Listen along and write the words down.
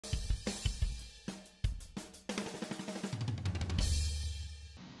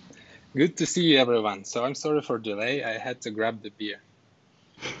Good to see you, everyone. So I'm sorry for delay. I had to grab the beer.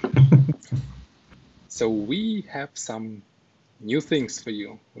 So we have some new things for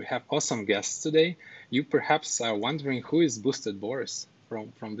you. We have awesome guests today. You perhaps are wondering who is Boosted Boris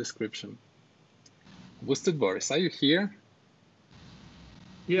from description. Boosted Boris, are you here?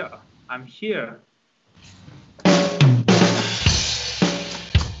 Yeah, I'm here.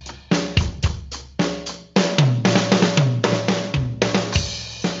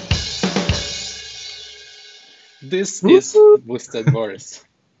 This Woo! is Boosted Boris.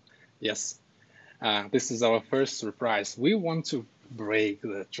 Yes, this is our first surprise. We want to break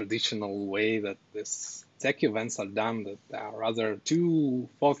the traditional way that these tech events are done that are rather too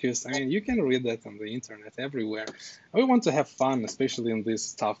focused. I mean, you can read that on the internet everywhere. We want to have fun, especially in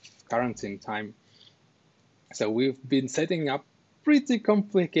this tough quarantine time. So we've been setting up pretty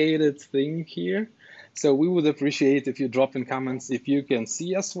complicated thing here. So we would appreciate if you drop in comments if you can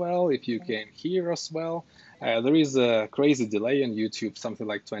see us well, if you can hear us well. There is a crazy delay on YouTube, something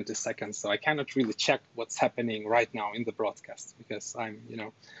like 20 seconds. So I cannot really check what's happening right now in the broadcast because I'm,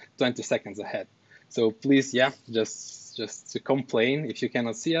 20 seconds ahead. So please, yeah, just to complain if you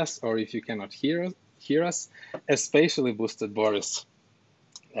cannot see us or if you cannot hear us, especially Boosted Boris.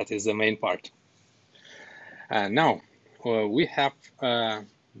 That is the main part. Now, we have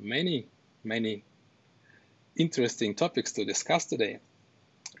many, many interesting topics to discuss today.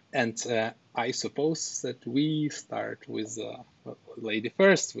 And I suppose that we start with lady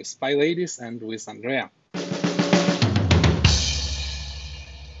first, with PyLadies and with Andrea.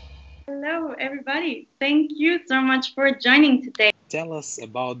 Hello, everybody. Thank you so much for joining today. Tell us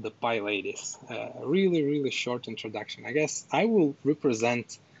about the PyLadies. Really, really short introduction. I guess I will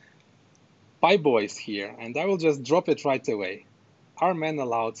represent PyBoys here, and I will just drop it right away. Are men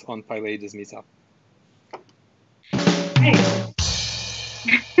allowed on PyLadies meetup? Hey.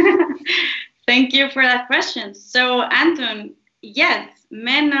 Thank you for that question. So, Anton, yes,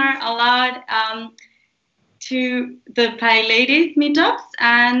 men are allowed to the PyLady meetups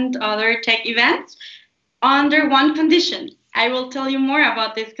and other tech events under one condition. I will tell you more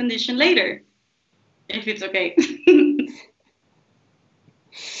about this condition later, if it's okay.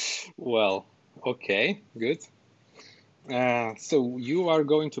 Well, okay, good. So you are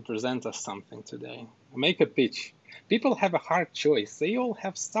going to present us something today. Make a pitch. People have a hard choice. They all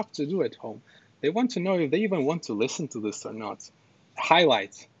have stuff to do at home. They want to know if they even want to listen to this or not.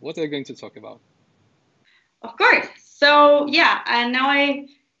 Highlight. What are you going to talk about? Of course. So, yeah, and now I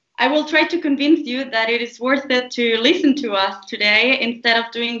will try to convince you that it is worth it to listen to us today instead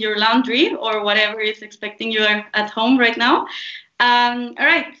of doing your laundry or whatever is expecting you at home right now. All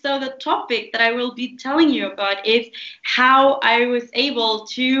right, so the topic that I will be telling you about is how I was able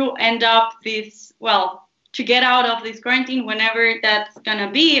to end up this, well, to get out of this quarantine whenever that's gonna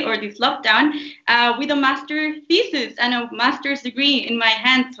be, or this lockdown, with a master thesis and a master's degree in my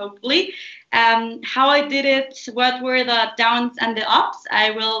hands, hopefully. How I did it, what were the downs and the ups,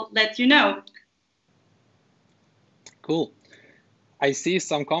 I will let you know. Cool. I see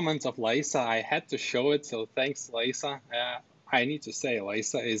some comments of Laisa. I had to show it, so thanks, Laisa. I need to say,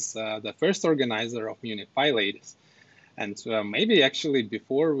 Laisa is the first organizer of Munich PyLadies. And maybe actually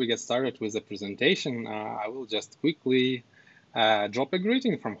before we get started with the presentation, I will just quickly drop a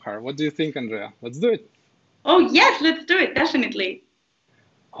greeting from her. What do you think, Andrea? Let's do it. Oh, yes, let's do it, definitely.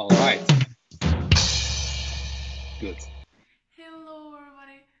 All right. Good. Hello,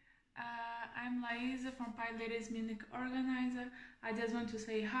 everybody. I'm Laísa from PyLady's Munich organizer. I just want to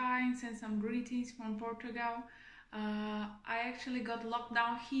say hi and send some greetings from Portugal. I actually got locked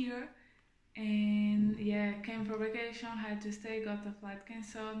down here and yeah, came for vacation, had to stay, got the flight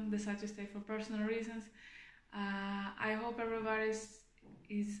cancelled, decided to stay for personal reasons. I hope everybody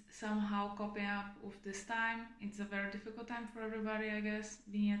is somehow coping up with this time. It's a very difficult time for everybody, I guess.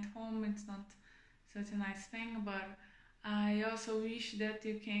 Being at home, it's not such a nice thing, but I also wish that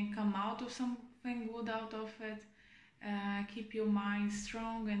you can come out of something good out of it. Keep your mind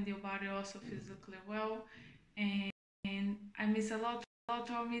strong and your body also physically well. And I miss a lot of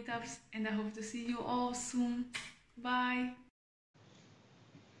our meetups, and I hope to see you all soon. Bye.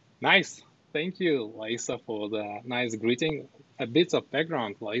 Nice. Thank you, Laisa, for the nice greeting. A bit of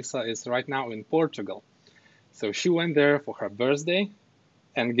background. Laisa is right now in Portugal. So she went there for her birthday,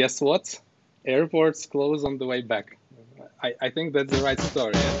 and guess what? Airports close on the way back. I think that's the right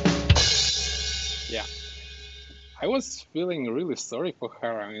story. Yeah. I was feeling really sorry for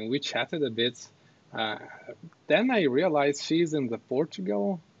her. I mean, we chatted a bit. Uh, then I realized she's in the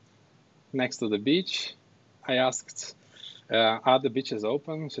Portugal next to the beach. I asked, are the beaches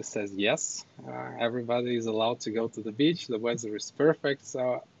open? She says yes. Everybody is allowed to go to the beach. The weather is perfect.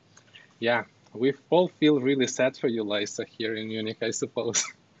 So Yeah, we all feel really sad for you, Liza, here in Munich, I suppose.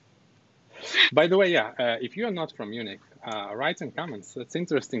 By the way, yeah, if you are not from Munich, write in comments. It's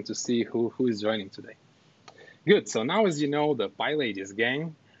interesting to see who is joining today. Good. So now, as you know, the PyLadies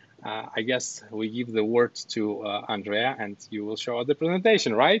gang, I guess we give the word to Andrea, and you will show us the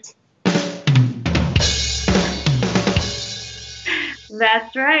presentation, right?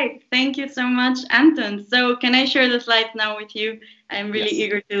 That's right. Thank you so much, Anton. So can I share the slides now with you? I'm really Yes.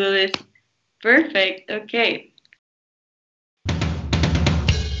 eager to do this. Perfect. Okay.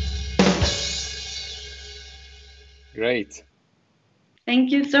 Great.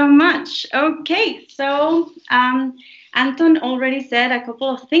 Thank you so much. Okay, so Anton already said a couple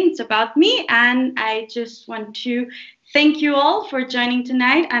of things about me, and I just want to thank you all for joining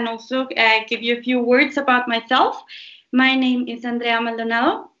tonight and also give you a few words about myself. My name is Andrea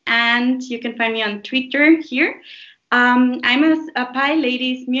Maldonado, and you can find me on Twitter here. I'm a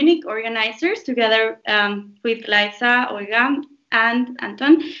PyLadies Munich organizers together with Liza, Olga, and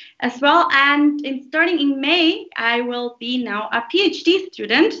Anton as well. And starting in May, I will be now a PhD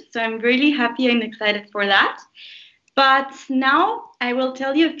student. So I'm really happy and excited for that. But now I will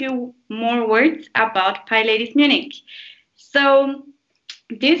tell you a few more words about PyLadies Munich. So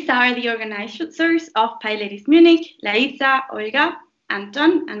these are the organizers of PyLadies Munich, Laisa, Olga,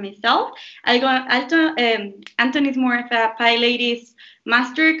 Anton, and myself. Anton is more of a PyLadies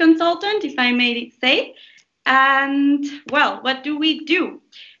master consultant, if I may say. And well, what do we do?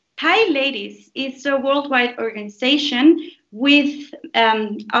 PyLadies is a worldwide organization with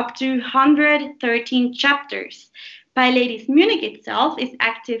up to 113 chapters. PyLadies Munich itself is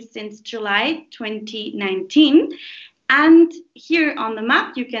active since July 2019. And here on the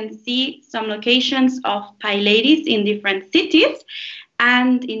map, you can see some locations of PyLadies in different cities.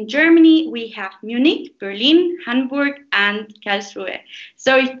 And in Germany, we have Munich, Berlin, Hamburg, and Karlsruhe.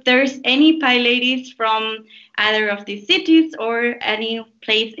 So if there's any PyLadies from either of these cities or any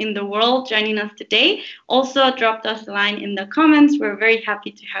place in the world joining us today, also drop us a line in the comments. We're very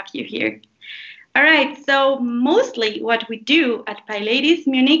happy to have you here. All right, so mostly what we do at PyLadies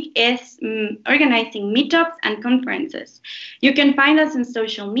Munich is organizing meetups and conferences. You can find us on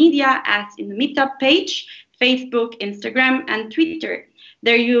social media as in the meetup page, Facebook, Instagram, and Twitter.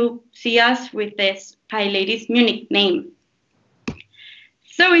 There you see us with this PyLadies Munich name.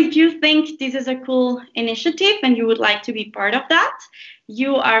 So if you think this is a cool initiative and you would like to be part of that,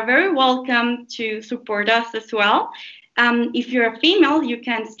 you are very welcome to support us as well. If you're a female, you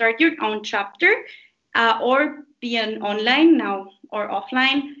can start your own chapter or be an online now or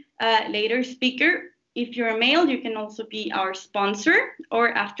offline later speaker. If you're a male, you can also be our sponsor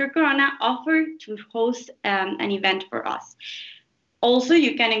or after Corona offer to host an event for us. Also,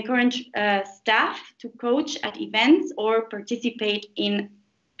 you can encourage staff to coach at events or participate in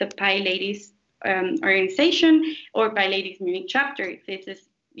the PyLadies organization or PyLadies Munich chapter if this is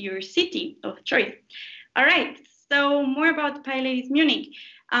your city of choice. All right. So more about PyLadies Munich.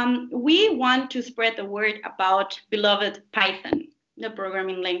 We want to spread the word about beloved Python, the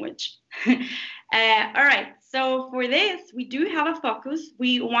programming language. All right, so for this, we do have a focus.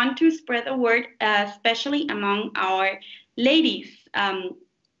 We want to spread the word, especially among our ladies.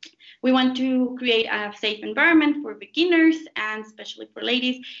 We want to create a safe environment for beginners and especially for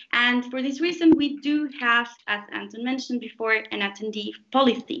ladies. And for this reason, we do have, as Anton mentioned before, an attendee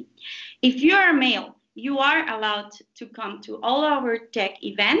policy. If you are a male, you are allowed to come to all our tech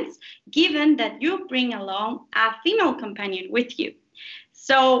events, given that you bring along a female companion with you.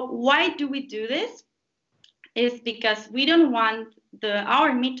 So why do we do this? It's because we don't want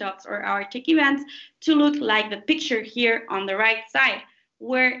our meetups or our tech events to look like the picture here on the right side,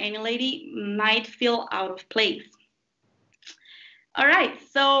 where any lady might feel out of place. All right,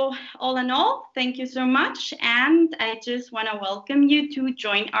 so all in all, thank you so much. And I just want to welcome you to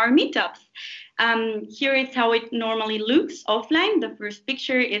join our meetups. Here is how it normally looks offline. The first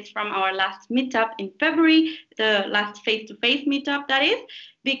picture is from our last meetup in February, the last face-to-face meetup that is,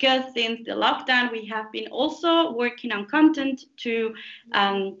 because since the lockdown, we have been also working on content to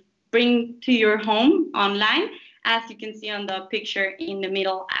bring to your home online, as you can see on the picture in the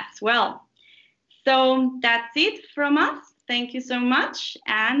middle as well. So that's it from us. Thank you so much.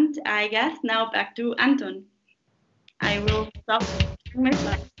 And I guess now back to Anton. I will stop my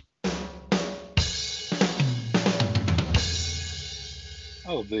slide.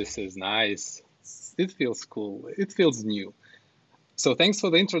 Oh, this is nice. It feels cool. It feels new. So thanks for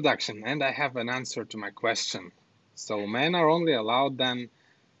the introduction. And I have an answer to my question. So men are only allowed then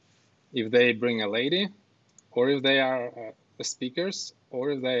if they bring a lady, or if they are speakers,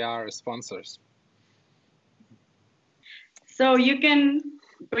 or if they are sponsors. So you can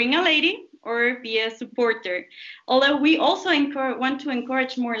bring a lady or be a supporter. Although we also want to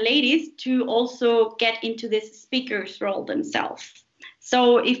encourage more ladies to also get into this speaker's role themselves.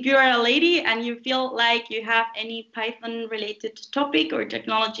 So if you are a lady and you feel like you have any Python related topic or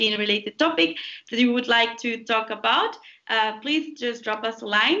technology related topic that you would like to talk about, please just drop us a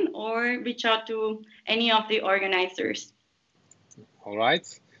line or reach out to any of the organizers. All right.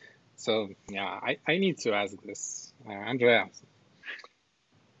 So yeah, I need to ask this, Andrea.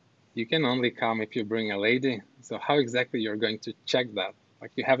 You can only come if you bring a lady. So how exactly you're going to check that?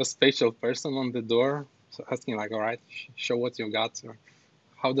 Like you have a special person on the door, so asking like, all right, show what you got, or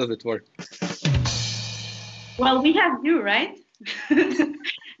how does it work? Well, we have you, right?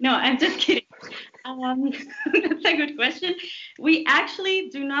 No, I'm just kidding. That's a good question. We actually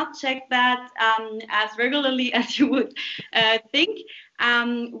do not check that as regularly as you would think.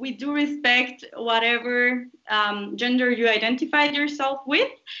 We do respect whatever gender you identified yourself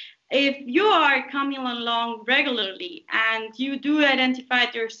with. If you are coming along regularly and you do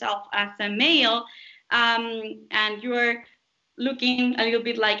identify yourself as a male and you are looking a little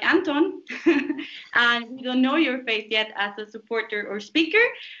bit like Anton, and we don't know your face yet as a supporter or speaker,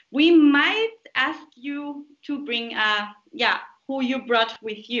 we might ask you to bring, who you brought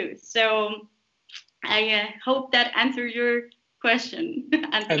with you. So I hope that answers your question.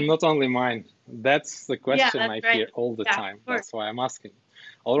 And not only mine. That's the question I hear all the time. That's why I'm asking.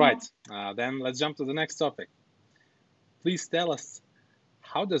 All right, then let's jump to the next topic. Please tell us,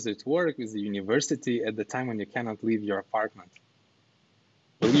 how does it work with the university at the time when you cannot leave your apartment?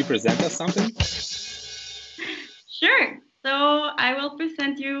 Will you present us something? Sure. So I will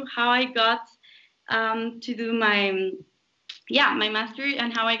present you how I got to do my master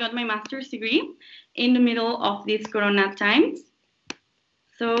and how I got my master's degree in the middle of these Corona times.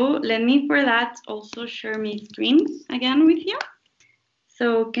 So let me for that also share my screen again with you.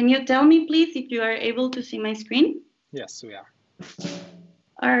 So can you tell me please if you are able to see my screen? Yes, we are.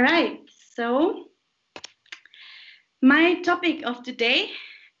 All right. So my topic of today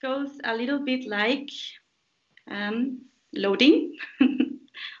goes a little bit like loading.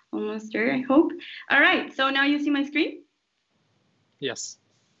 Almost there, I hope. All right, so now you see my screen? Yes.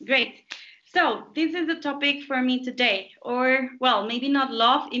 Great. So this is the topic for me today, or well, maybe not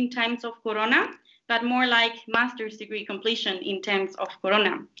love in times of Corona, but more like master's degree completion in times of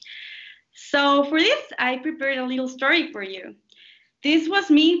Corona. So for this, I prepared a little story for you. This was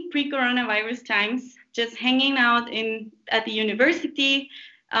me pre-coronavirus times, just hanging out at the university,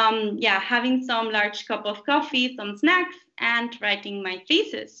 having some large cup of coffee, some snacks, and writing my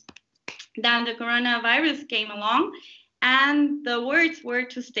thesis. Then the coronavirus came along, and the words were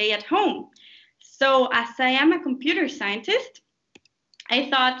to stay at home. So as I am a computer scientist, I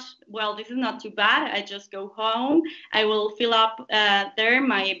thought, well, this is not too bad. I just go home. I will fill up there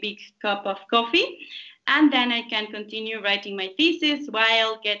my big cup of coffee, and then I can continue writing my thesis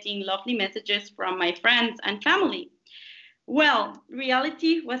while getting lovely messages from my friends and family. Well,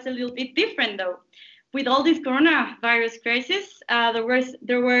 reality was a little bit different though. With all this coronavirus crisis,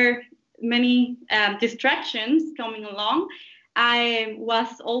 there were many distractions coming along. I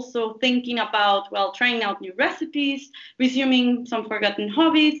was also thinking about, well, trying out new recipes, resuming some forgotten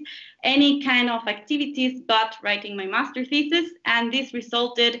hobbies, any kind of activities, but writing my master thesis. And this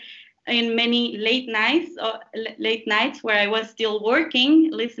resulted in many late nights where I was still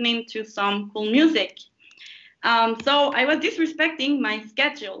working, listening to some cool music. So I was disrespecting my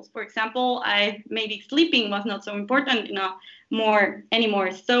schedules. For example, maybe sleeping was not so important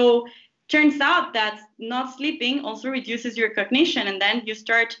anymore. So turns out that not sleeping also reduces your cognition, and then you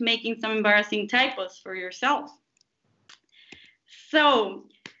start making some embarrassing typos for yourself. So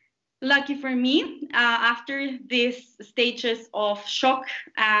lucky for me, after these stages of shock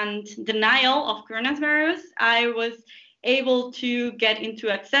and denial of coronavirus, I was able to get into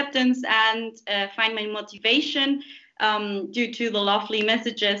acceptance and find my motivation due to the lovely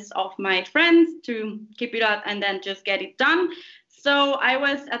messages of my friends to keep it up and then just get it done. So I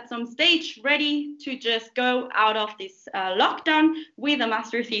was at some stage ready to just go out of this lockdown with a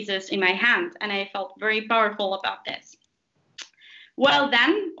master thesis in my hand, and I felt very powerful about this. Well,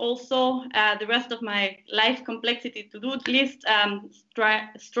 then also the rest of my life complexity to-do list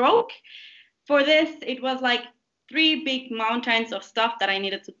stroke. For this, it was like 3 big mountains of stuff that I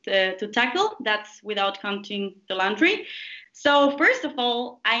needed to tackle. That's without counting the laundry. So first of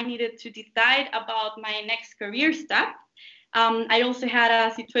all, I needed to decide about my next career step. I also had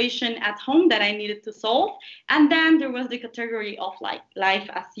a situation at home that I needed to solve. And then there was the category of like life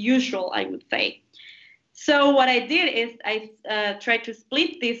as usual, I would say. So what I did is I tried to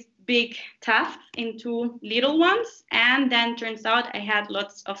split this big tasks into little ones, and then turns out I had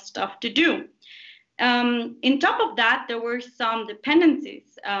lots of stuff to do. In top of that, there were some dependencies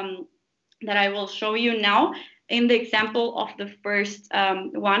that I will show you now in the example of the first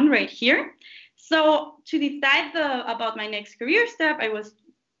one right here. So to decide about my next career step, I was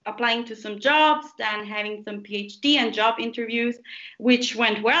applying to some jobs, then having some PhD and job interviews, which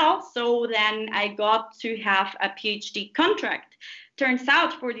went well. So then I got to have a PhD contract. Turns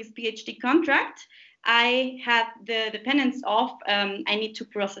out for this PhD contract, I had the dependence of I need to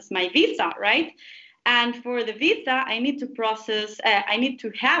process my visa, right? And for the visa, I need to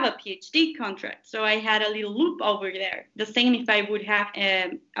have a PhD contract. So I had a little loop over there. The same if I would have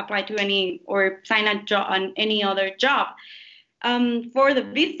applied to any or sign a job on any other job. For the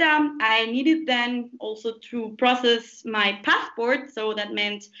visa, I needed then also to process my passport. So that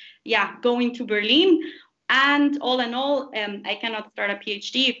meant, yeah, going to Berlin. And all in all, I cannot start a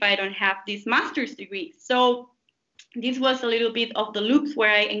PhD if I don't have this master's degree. So this was a little bit of the loops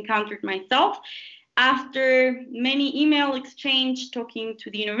where I encountered myself. After many email exchange, talking to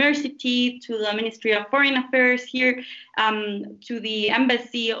the university, to the Ministry of Foreign Affairs here, to the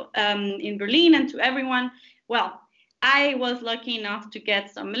embassy in Berlin, and to everyone, well, I was lucky enough to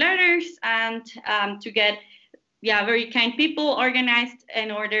get some letters and to get very kind people organized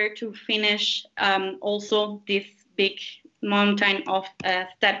in order to finish also this big mountain of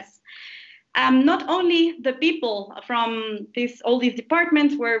steps. Not only the people from all these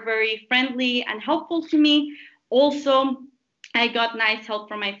departments were very friendly and helpful to me, also I got nice help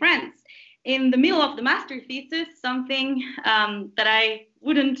from my friends. In the middle of the master thesis, something that I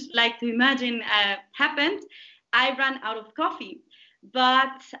wouldn't like to imagine happened. I ran out of coffee,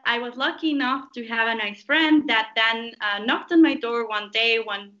 but I was lucky enough to have a nice friend that then knocked on my door one day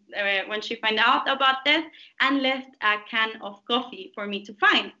when she found out about this and left a can of coffee for me to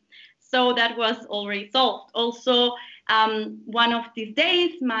find. So that was already solved. Also, one of these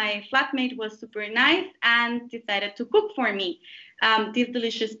days, my flatmate was super nice and decided to cook for me this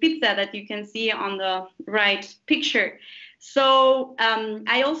delicious pizza that you can see on the right picture. So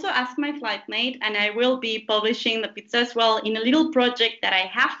I also asked my flatmate, and I will be publishing the pizza as well in a little project that I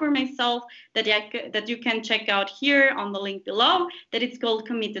have for myself that you can check out here on the link below, that it's called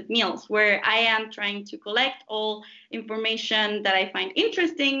Committed Meals, where I am trying to collect all information that I find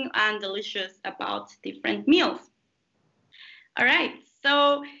interesting and delicious about different meals. All right,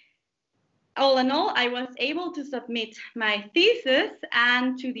 so all in all, I was able to submit my thesis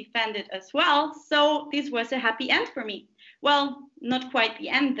and to defend it as well. So this was a happy end for me. Well, not quite the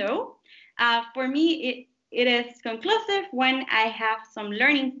end though. For me, it is conclusive when I have some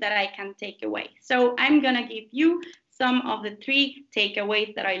learnings that I can take away. So I'm gonna give you some of the 3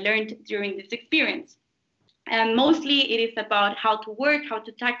 takeaways that I learned during this experience. And mostly it is about how to work, how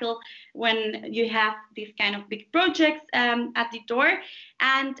to tackle when you have these kind of big projects at the door.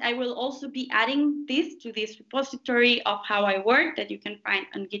 And I will also be adding this to this repository of how I work that you can find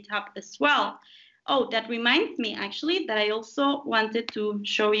on GitHub as well. Oh, that reminds me actually that I also wanted to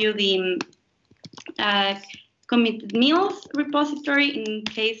show you the Committed Meals repository in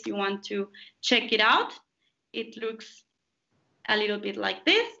case you want to check it out. It looks a little bit like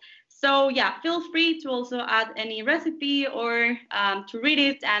this. So yeah, feel free to also add any recipe or to read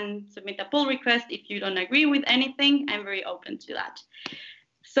it and submit a pull request if you don't agree with anything. I'm very open to that.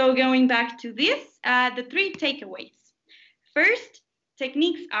 So going back to this, the 3 takeaways. First,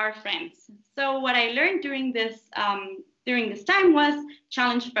 techniques are friends. So what I learned during this time was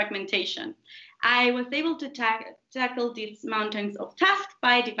challenge fragmentation. I was able to tackle these mountains of tasks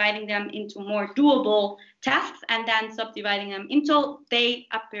by dividing them into more doable tasks and then subdividing them until they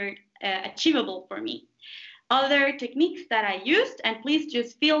appeared achievable for me. Other techniques that I used, and please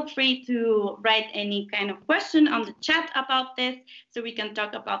just feel free to write any kind of question on the chat about this so we can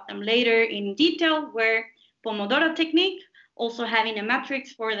talk about them later in detail, were Pomodoro technique, also having a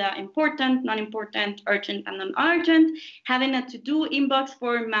matrix for the important, non-important, urgent, and non-urgent, having a to-do inbox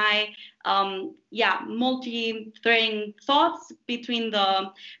for my multi-threading thoughts between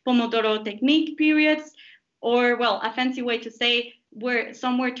the Pomodoro technique periods, or well, a fancy way to say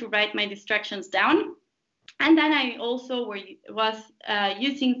somewhere to write my distractions down. And then I also was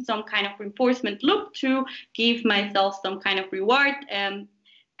using some kind of reinforcement loop to give myself some kind of reward and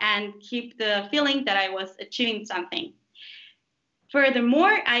keep the feeling that I was achieving something.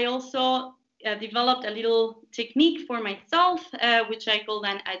 Furthermore, I also developed a little technique for myself, which I call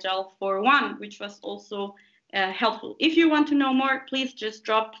an Agile for One, which was also helpful. If you want to know more, please just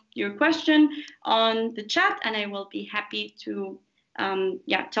drop your question on the chat and I will be happy to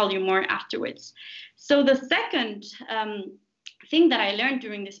tell you more afterwards. So the second thing that I learned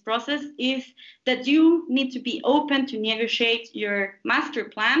during this process is that you need to be open to negotiate your master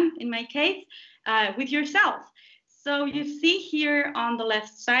plan, in my case, with yourself. So you see here on the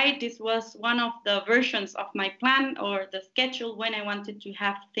left side, this was one of the versions of my plan or the schedule when I wanted to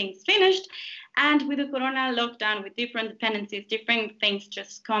have things finished. And with the Corona lockdown, with different dependencies, different things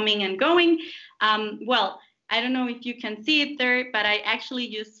just coming and going, well, I don't know if you can see it there, but I actually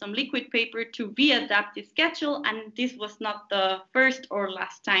used some liquid paper to readapt the schedule, and this was not the first or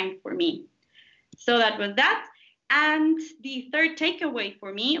last time for me. So that was that. And the third takeaway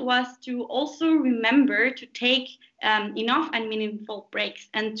for me was to also remember to take enough and meaningful breaks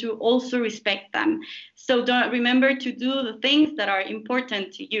and to also respect them. So don't remember to do the things that are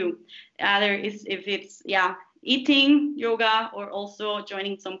important to you. Either if it's eating, yoga, or also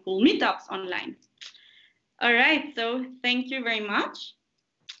joining some cool meetups online. All right, so thank you very much.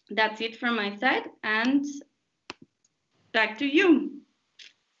 That's it from my side, and back to you.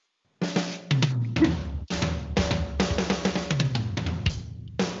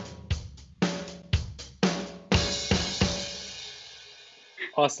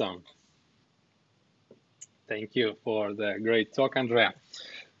 Awesome. Thank you for the great talk, Andrea.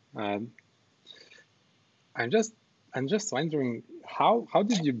 I'm just wondering how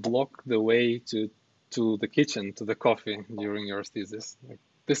did you block the way to the kitchen, to the coffee during your thesis? Like,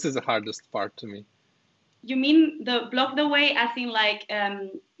 this is the hardest part to me. You mean block the way as in like,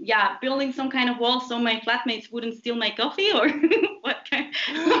 building some kind of wall so my flatmates wouldn't steal my coffee, or what kind?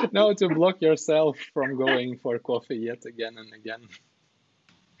 No, to block yourself from going for coffee yet again and again.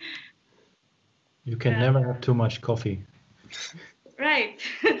 You can never have too much coffee. Right.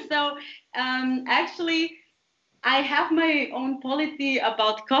 So actually, I have my own policy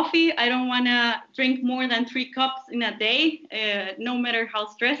about coffee. I don't want to drink more than 3 cups in a day, no matter how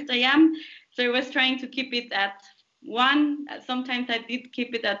stressed I am. So I was trying to keep it at 1. Sometimes I did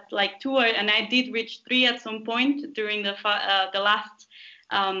keep it at like 2, and I did reach 3 at some point during the last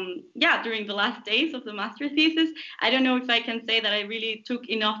during the last days of the master thesis. I don't know if I can say that I really took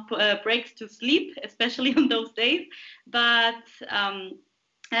enough breaks to sleep, especially on those days, but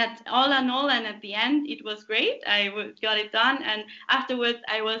at all in all, and at the end, it was great. I got it done, and afterwards,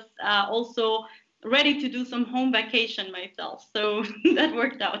 I was also ready to do some home vacation myself, so that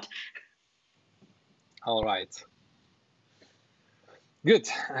worked out. All right. Good.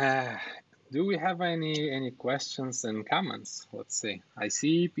 Do we have any questions and comments? Let's see. I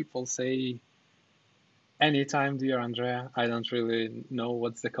see people say, anytime, dear Andrea. I don't really know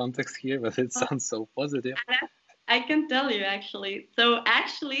what's the context here, but it sounds so positive. I can tell you, actually. So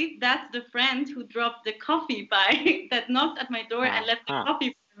actually, that's the friend who dropped the coffee by, that knocked at my door and left the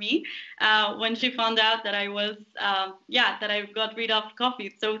coffee for me when she found out that I was, that I got rid of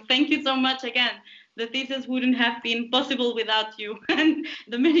coffee. So thank you so much again. The thesis wouldn't have been possible without you and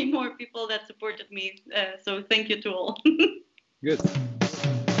the many more people that supported me. So thank you to all. Good.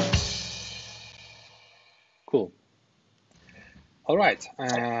 Cool. All right.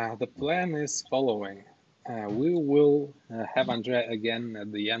 The plan is following. We will have Andrea again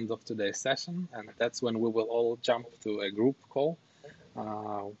at the end of today's session, and that's when we will all jump to a group call.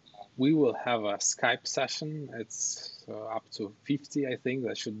 We will have a Skype session. It's up to 50, I think.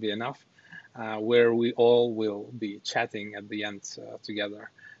 That should be enough. Where we all will be chatting at the end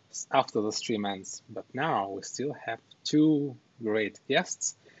together after the stream ends. But now we still have 2 great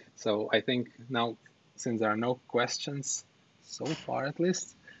guests. So I think now, since there are no questions, so far at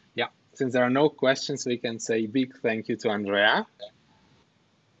least, since there are no questions, we can say big thank you to Andrea.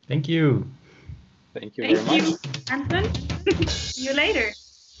 Thank you. Thank you very much. Anton. See you later.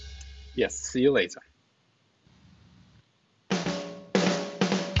 Yes, see you later.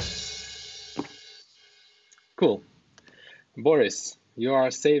 Cool. Boris, you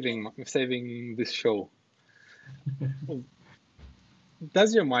are saving this show.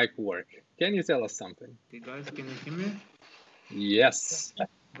 Does your mic work? Can you tell us something? Hey guys, can you hear me? Yes,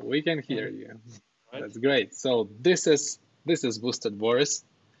 we can hear you. That's great. So this is Boosted Boris,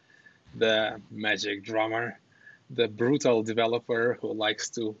 the magic drummer, the brutal developer who likes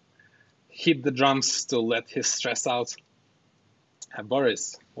to hit the drums to let his stress out.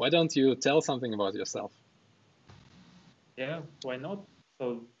 Boris, why don't you tell something about yourself? Yeah, why not?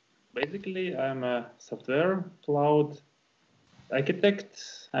 So basically, I'm a software cloud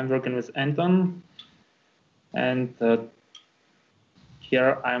architect. I'm working with Anton, and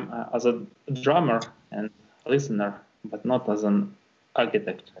here I'm as a drummer and listener, but not as an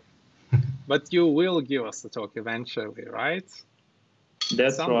architect. But you will give us the talk eventually, right?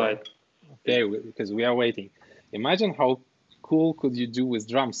 That's right. Okay, because we are waiting. Imagine how cool could you do with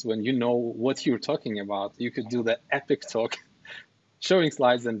drums when you know what you're talking about. You could do the epic talk showing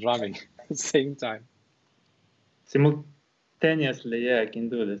slides and drumming at the same time. Simultaneously, yeah, I can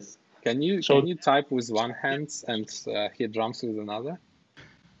do this. Can you type with one hand and hit drums with another?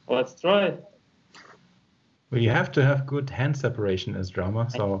 Let's try. Well, you have to have good hand separation as drummer,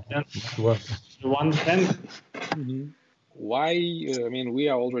 so it work. One hand. Why? I mean, we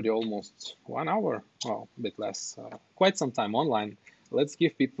are already almost 1 hour, well, a bit less, quite some time online. Let's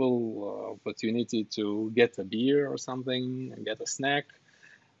give people opportunity to get a beer or something and get a snack.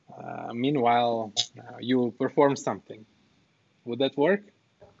 Meanwhile, you perform something. Would that work?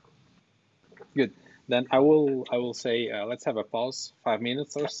 Good. Then I will say let's have a pause, 5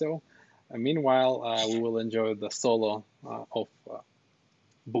 minutes or so. Meanwhile, we will enjoy the solo of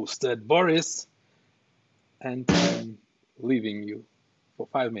Boosted Boris, and I'm leaving you for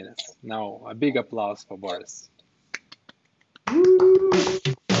 5 minutes. Now, a big applause for Boris.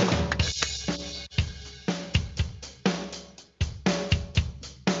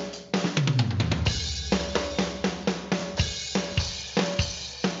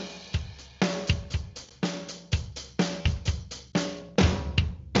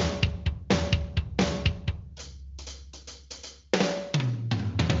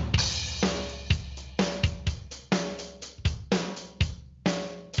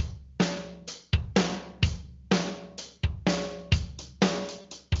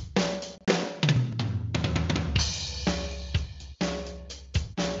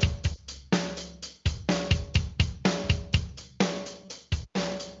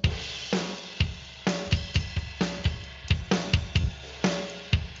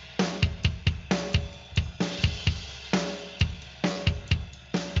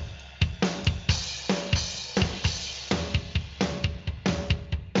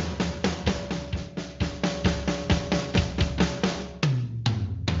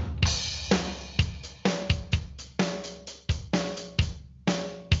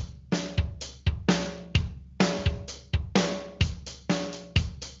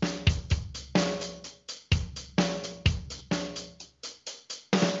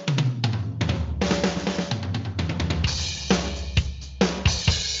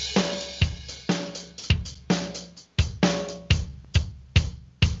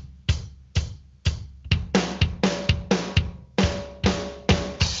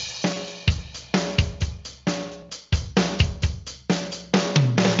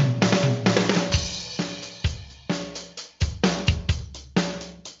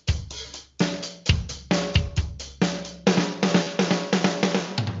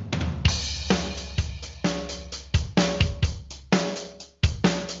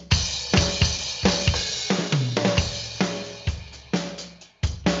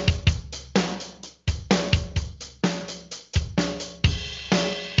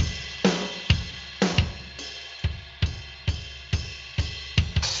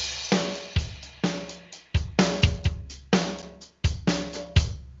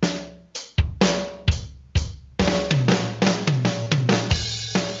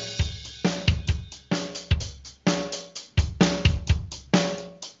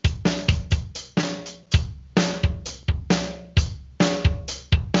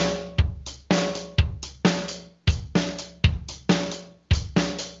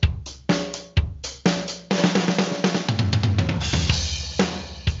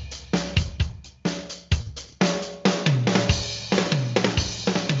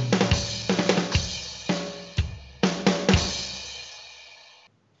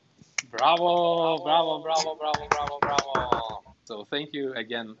 Bravo, bravo, bravo, bravo, bravo, bravo. So thank you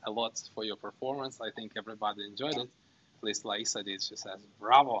again a lot for your performance. I think everybody enjoyed it. At least Laisa did. She says,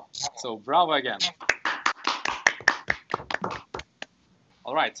 bravo. So bravo again.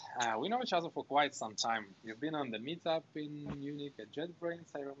 All right, we know each other for quite some time. You've been on the meetup in Munich at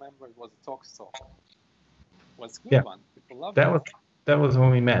JetBrains. I remember it was a talk talk. Was good one. People loved it. That was when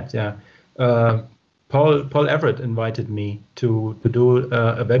we met. Yeah, Paul Everett invited me to do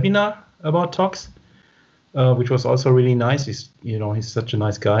a webinar about talks, which was also really nice. He's such a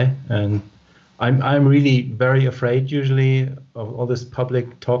nice guy, and I'm really very afraid usually of all this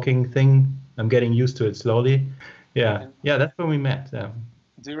public talking thing. I'm getting used to it slowly. Yeah, that's when we met. Yeah.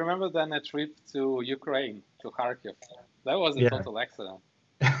 Do you remember then a trip to Ukraine, to Kharkiv? That was a total accident.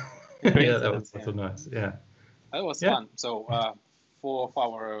 Yeah, that was also nice. Yeah. That was fun. So for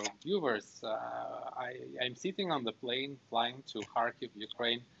our viewers, I'm sitting on the plane flying to Kharkiv,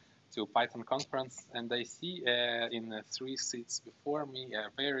 Ukraine, to Python conference, and I see in the 3 seats before me a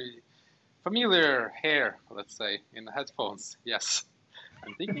very familiar hair, let's say, in the headphones. Yes,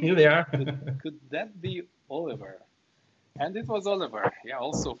 I'm thinking, here they are. could that be Oliver? And it was Oliver, yeah,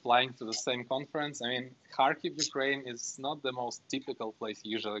 also flying to the same conference. I mean, Kharkiv, Ukraine is not the most typical place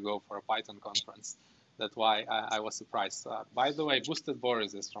you usually go for a Python conference. That's why I was surprised. By the way, Boosted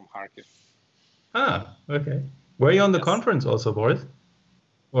Boris is from Kharkiv. Ah, okay. Were you on the Yes. conference also, Boris?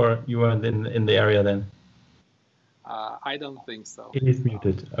 Or you weren't in the area then? I don't think so. It is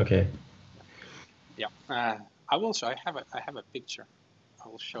muted. Okay. Yeah, I will show. I have a picture. I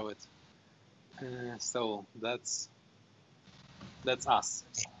will show it. So that's us.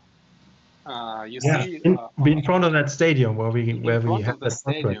 You see, in front of that stadium where we in front had of the that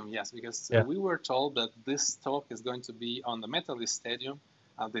stadium, conference. yes, because Yeah. we were told that this talk is going to be on the Metallist Stadium,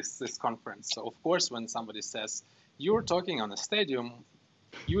 this conference. So of course, when somebody says you're talking on a stadium,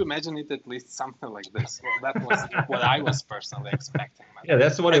 you imagine it at least something like this. Well, that was what I was personally expecting. Yeah,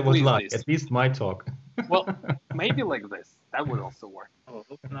 that's what it was least like. this. At least my talk. Well, maybe like this. That would also work. Oh,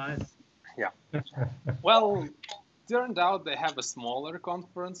 nice. Yeah. Well, turned out they have a smaller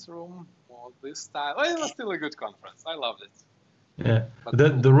conference room or this style. Well, it was still a good conference. I loved it. Yeah,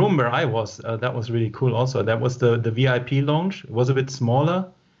 But the room where I was, that was really cool also. That was the VIP lounge. It was a bit smaller,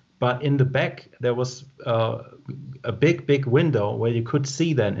 but in the back there was a big window where you could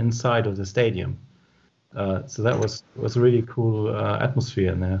see then inside of the stadium. So that was a really cool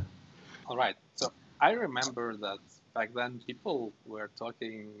atmosphere in there. All right. So I remember that back then people were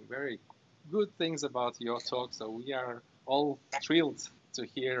talking very good things about your talk. So we are all thrilled to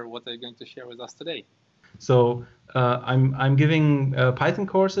hear what they're going to share with us today. So I'm giving Python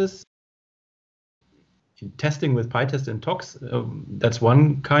courses, testing with PyTest and Tox. That's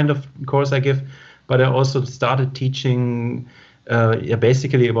one kind of course I give, but I also started teaching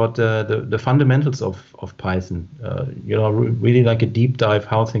basically about the fundamentals of Python. Really like a deep dive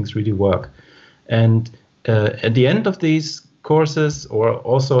how things really work. And at the end of these courses, or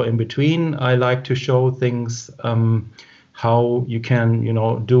also in between, I like to show things how you can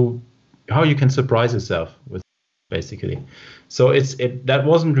how you can surprise yourself with, basically. So that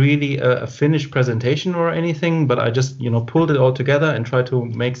wasn't really a finished presentation or anything, but I just pulled it all together and tried to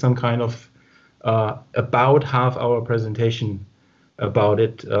make some kind of about half-hour presentation about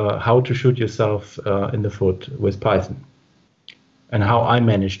it, how to shoot yourself in the foot with Python, and how I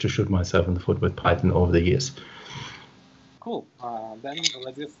managed to shoot myself in the foot with Python over the years. Cool. Then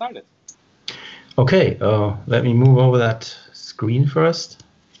let's get started. Okay, let me move over that screen first.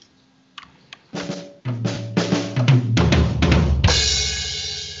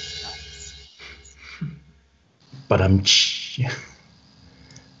 But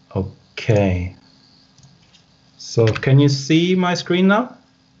okay. So can you see my screen now?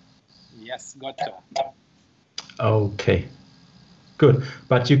 Yes, gotcha. Okay, good.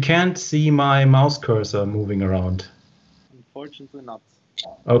 But you can't see my mouse cursor moving around. Unfortunately not.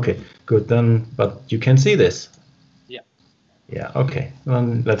 Okay, good then. But you can see this. Yeah. Yeah. Okay.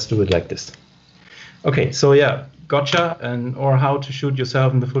 Then let's do it like this. Okay. So yeah, gotcha, or how to shoot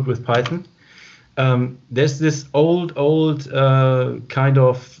yourself in the foot with Python. There's this old kind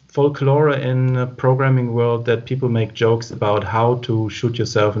of folklore in the programming world that people make jokes about how to shoot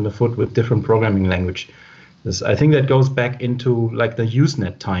yourself in the foot with different programming language. I think that goes back into like the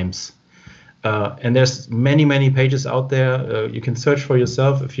Usenet times. And there's many pages out there. You can search for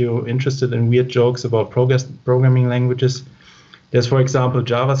yourself if you're interested in weird jokes about programming languages. There's, for example,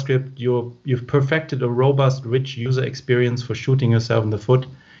 JavaScript. You've perfected a robust, rich user experience for shooting yourself in the foot.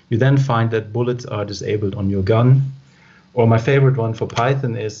 You then find that bullets are disabled on your gun. Or my favorite one for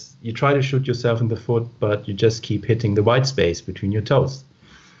Python is you try to shoot yourself in the foot, but you just keep hitting the white space between your toes.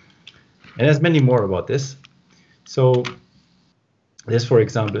 And there's many more about this. So this, for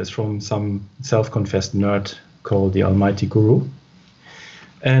example, is from some self-confessed nerd called the Almighty Guru.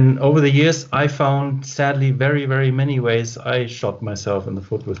 And over the years, I found, sadly, very many ways I shot myself in the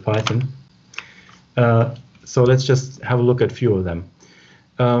foot with Python. So let's just have a look at a few of them.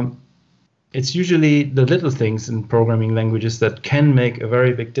 It's usually the little things in programming languages that can make a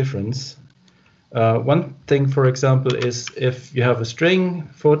very big difference. One thing, for example, is if you have a string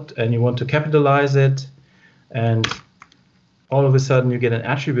foot and you want to capitalize it, and all of a sudden you get an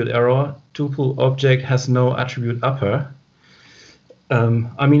attribute error, tuple object has no attribute upper.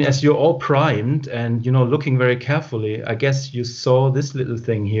 I mean, as you're all primed and looking very carefully, I guess you saw this little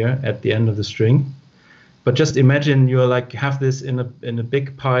thing here at the end of the string. But just imagine you have this in a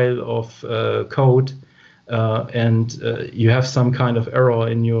big pile of code, and you have some kind of error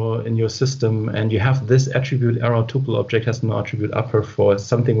in your system, and you have this attribute error, tuple object has no attribute upper for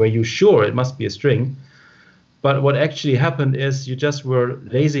something where you're sure it must be a string. But what actually happened is you just were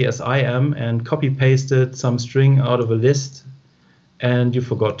lazy as I am and copy pasted some string out of a list, and you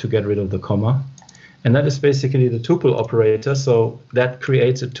forgot to get rid of the comma. And that is basically the tuple operator. So that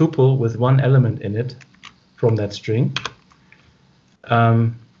creates a tuple with one element in it from that string.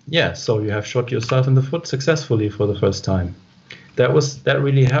 Yeah, so you have shot yourself in the foot successfully for the first time. That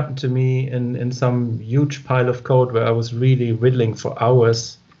really happened to me in some huge pile of code where I was really riddling for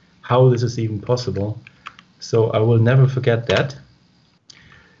hours how this is even possible. So I will never forget that.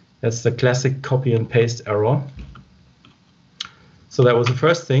 That's the classic copy and paste error. So that was the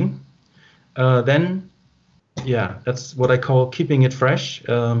first thing. Then, yeah, that's what I call keeping it fresh.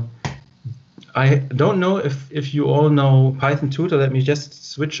 I don't know if you all know Python tutor. Let me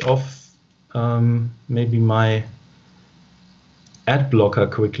just switch off maybe my ad blocker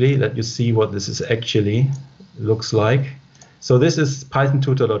quickly, that you see what this is actually looks like. So this is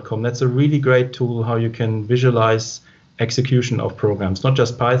pythontutor.com. That's a really great tool how you can visualize execution of programs, not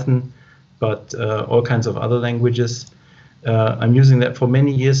just Python, but all kinds of other languages. I'm using that for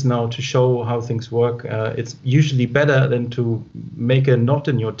many years now to show how things work. It's usually better than to make a knot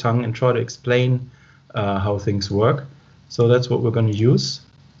in your tongue and try to explain how things work. So that's what we're going to use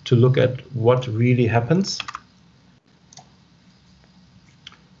to look at what really happens.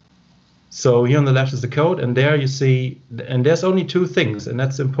 So here on the left is the code, and there you see, and there's only two things, and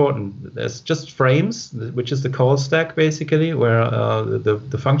that's important. There's just frames, which is the call stack basically, where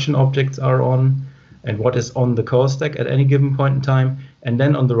the function objects are on, and what is on the call stack at any given point in time. And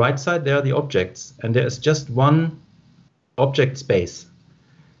then on the right side, there are the objects, and there is just one object space.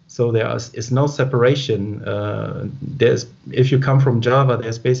 So there is no separation. If you come from Java,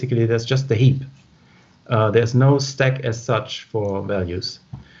 there's just the heap. There's no stack as such for values.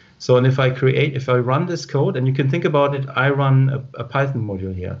 So, and if I run this code, and you can think about it, I run a Python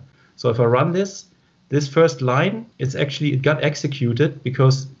module here. So if I run this first line, it got executed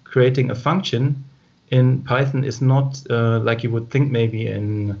because creating a function in Python is not like you would think maybe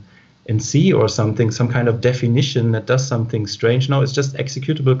in C or something, some kind of definition that does something strange. No, it's just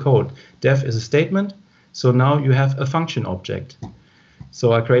executable code. Def is a statement. So now you have a function object.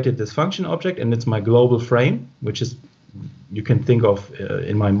 So I created this function object, and it's my global frame, which is you can think of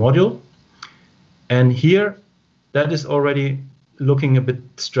in my module. And here, that is already looking a bit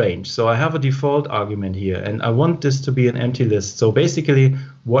strange. So I have a default argument here, and I want this to be an empty list. So basically,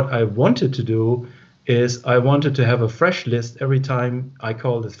 what I wanted to do is I wanted to have a fresh list every time I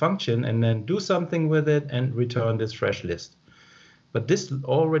call this function, and then do something with it and return this fresh list. But this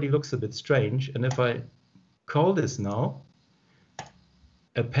already looks a bit strange. And if I call this now,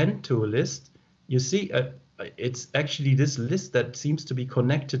 append to a list, you see it's actually this list that seems to be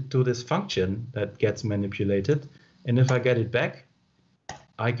connected to this function that gets manipulated. And if I get it back,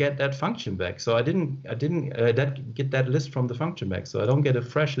 I get that function back. So I didn't get that list from the function back. So I don't get a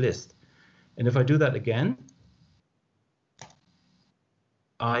fresh list. And if I do that again,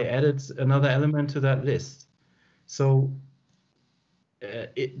 I added another element to that list. So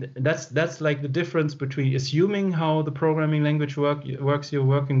that's like the difference between assuming how the programming language works you're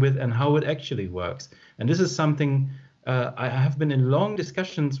working with and how it actually works. And this is something I have been in long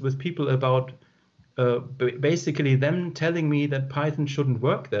discussions with people about, basically them telling me that Python shouldn't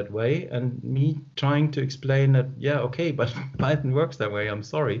work that way, and me trying to explain that, yeah, okay, but Python works that way, I'm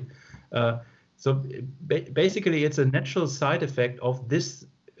sorry. So basically it's a natural side effect of this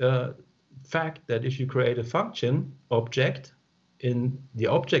fact that if you create a function object in the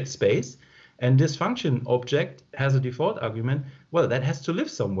object space, and this function object has a default argument, well, that has to live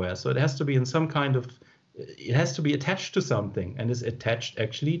somewhere. So it has to be in some kind of, it has to be attached to something, and is attached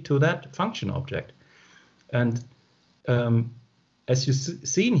actually to that function object. And as you've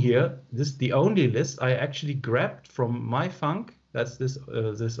seen here, this the only list I actually grabbed from my func, that's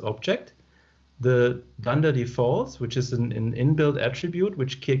this object, the dunder defaults, which is an inbuilt attribute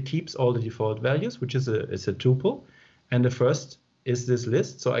which keeps all the default values, which is a tuple, and the first is this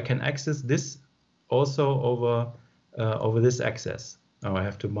list, so I can access this also over this access. Now I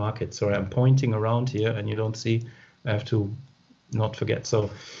have to mark it. Sorry, I'm pointing around here and you don't see. I have to not forget.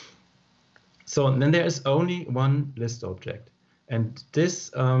 So then there is only one list object, and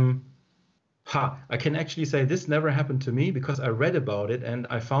this I can actually say this never happened to me because I read about it and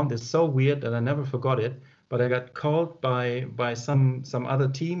I found this so weird that I never forgot it. But I got called by some other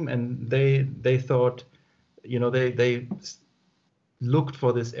team, and they thought, you know, they looked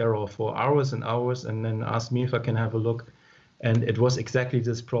for this error for hours and hours, and then asked me if I can have a look, and it was exactly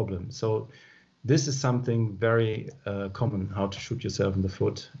this problem. So this is something very common, how to shoot yourself in the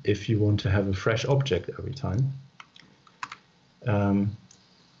foot if you want to have a fresh object every time. I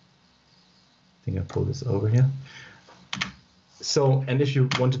think I pull this over here. So, and if you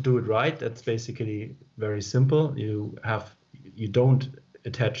want to do it right, that's basically very simple. You don't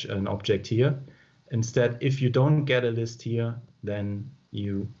attach an object here, Instead, if you don't get a list here, then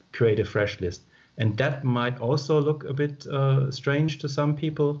you create a fresh list. And that might also look a bit strange to some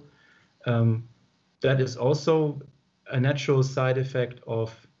people. That is also a natural side effect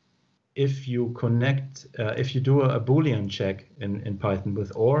of if you connect, if you do a Boolean check in Python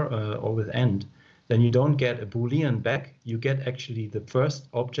with or with AND, then you don't get a Boolean back. You get actually the first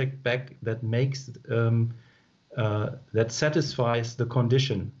object back that makes that satisfies the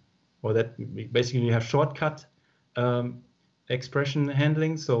condition, or that basically you have shortcut expression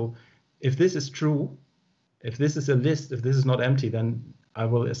handling. So if this is true, if this is a list, if this is not empty, then I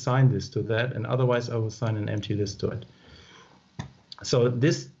will assign this to that, and otherwise I will assign an empty list to it. So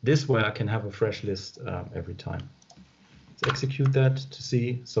this way I can have a fresh list every time. Let's execute that to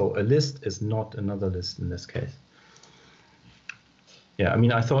see. So a list is not another list in this case. Yeah, I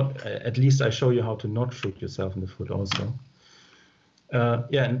mean, I thought at least I show you how to not shoot yourself in the foot also.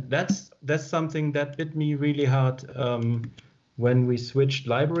 Yeah, and that's something that hit me really hard when we switched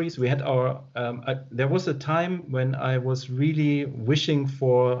libraries. We had our there was a time when I was really wishing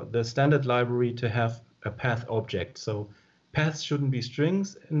for the standard library to have a path object. So paths shouldn't be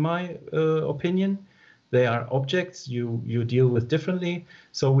strings, in my opinion. They are objects you deal with differently.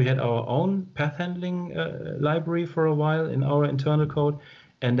 So we had our own path handling library for a while in our internal code.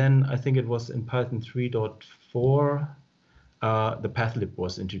 And then I think it was in Python 3.4, the pathlib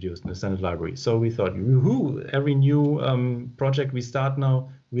was introduced in the standard library. So we thought, woohoo, every new project we start now,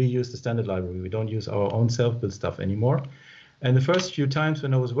 we use the standard library. We don't use our own self-built stuff anymore. And the first few times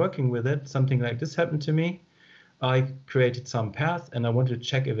when I was working with it, something like this happened to me. I created some path and I wanted to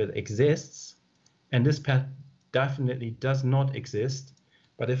check if it exists. And this path definitely does not exist.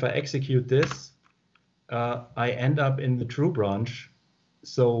 But if I execute this, I end up in the true branch.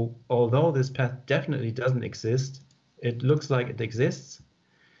 So although this path definitely doesn't exist, it looks like it exists.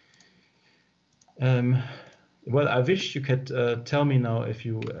 Well, I wish you could tell me now if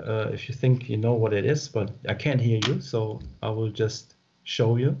you think you know what it is, but I can't hear you, so I will just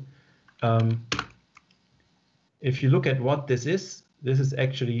show you. If you look at what this is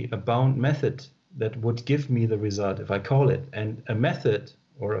actually a bound method that would give me the result if I call it. And a method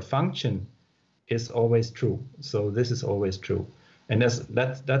or a function is always true. So this is always true. And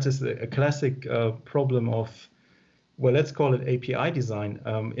that is a classic problem of, well, let's call it API design.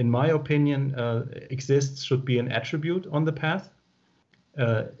 In my opinion, exists should be an attribute on the path.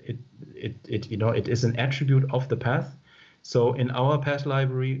 It is an attribute of the path. So in our path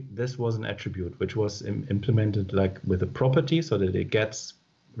library, this was an attribute which was implemented like with a property so that it gets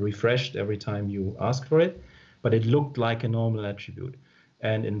refreshed every time you ask for it, but it looked like a normal attribute.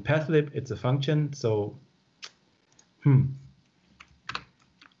 And in pathlib, it's a function. So,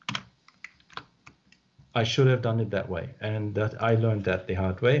 I should have done it that way, and that I learned that the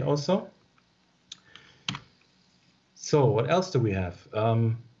hard way also. So what else do we have?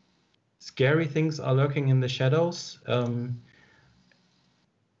 Scary things are lurking in the shadows.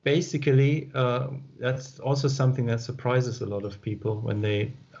 Basically, that's also something that surprises a lot of people when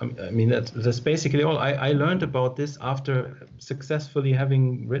they, I mean, that's basically all. I learned about this after successfully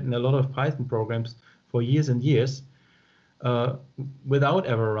having written a lot of Python programs for years and years without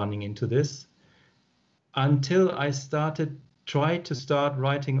ever running into this, until I tried to start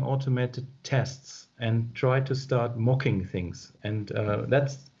writing automated tests and try to start mocking things. And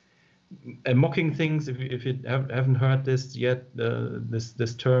that's mocking things. If you haven't heard this yet,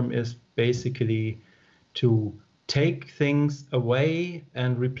 this term is basically to take things away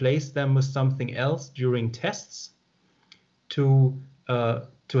and replace them with something else during tests to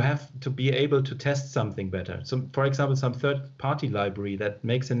be able to test something better. So, for example, some third-party library that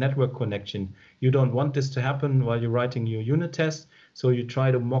makes a network connection. You don't want this to happen while you're writing your unit test, so you try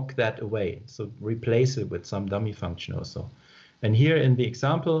to mock that away. So replace it with some dummy function or so. And here in the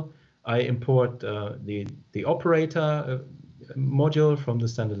example, I import the operator module from the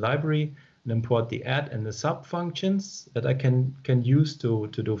standard library and import the add and the sub functions that I can use to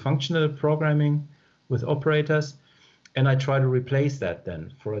do functional programming with operators. And I try to replace that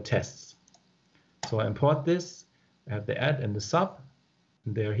then for a test. So I import this, I have the add and the sub,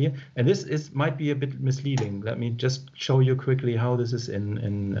 and they're here. And this might be a bit misleading. Let me just show you quickly how this is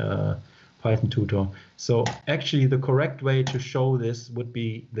in Python tutor. So actually the correct way to show this would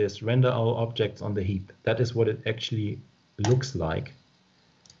be this: render our objects on the heap. That is what it actually looks like.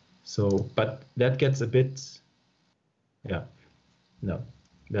 So, but that gets a bit, yeah, no.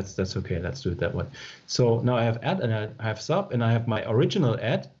 That's okay. Let's do it that way. So now I have add and I have sub, and I have my original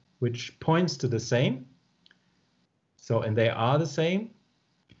add, which points to the same. So, and they are the same.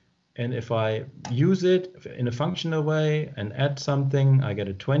 And if I use it in a functional way and add something, I get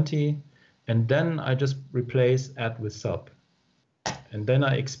a 20. and then I just replace add with sub. And then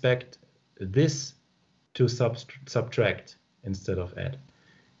I expect this to subtract instead of add.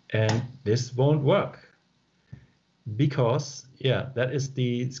 And this won't work. Because, yeah, that is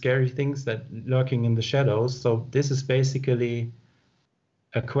the scary things that lurking in the shadows. So this is basically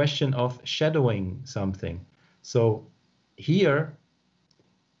a question of shadowing something. So here,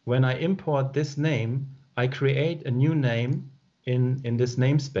 when I import this name, I create a new name in this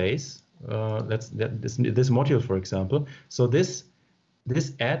namespace. This module, for example. So this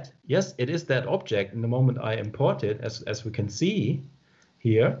add, yes, it is that object in the moment I import it, as we can see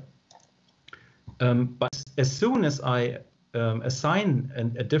here. But as soon as I assign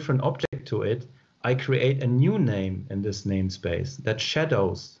a different object to it, I create a new name in this namespace that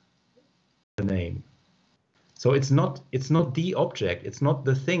shadows the name. So it's not the object, it's not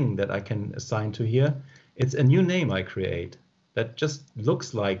the thing that I can assign to here. It's a new name I create that just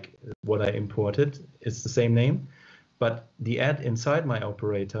looks like what I imported. It's the same name, but the add inside my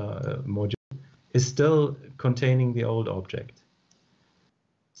operator module is still containing the old object.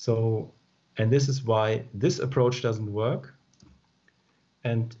 So, and this is why this approach doesn't work.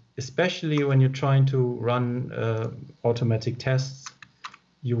 And especially when you're trying to run automatic tests,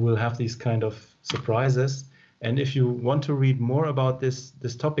 you will have these kind of surprises. And if you want to read more about this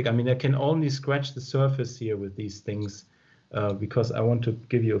topic, I mean, I can only scratch the surface here with these things because I want to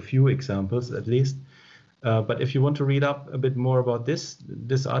give you a few examples at least. But if you want to read up a bit more about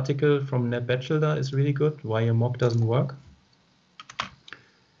this article from Ned Batchelder is really good, why your mock doesn't work.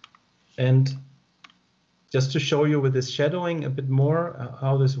 And just to show you with this shadowing a bit more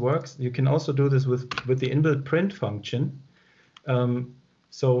how this works, you can also do this with the inbuilt print function.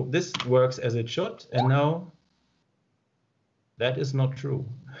 So this works as it should, and now that is not true.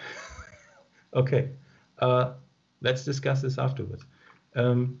 Okay, let's discuss this afterwards.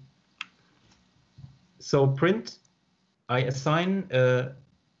 So print, I assign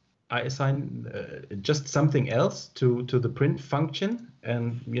just something else to the print function,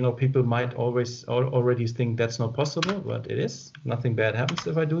 and people might already think that's not possible, but it is. Nothing bad happens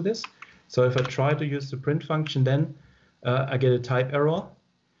if I do this. So if I try to use the print function, then I get a type error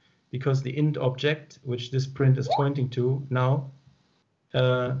because the int object, which this print is pointing to now,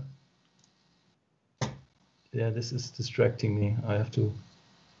 yeah, this is distracting me. I have to.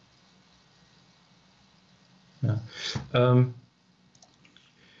 Yeah.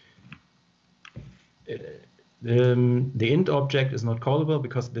 The int object is not callable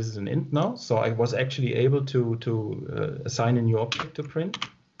because this is an int now. So I was actually able to assign a new object to print.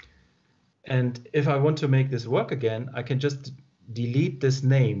 And if I want to make this work again, I can just delete this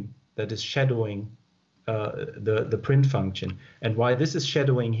name that is shadowing the print function. And why this is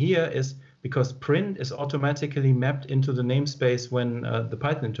shadowing here is because print is automatically mapped into the namespace when the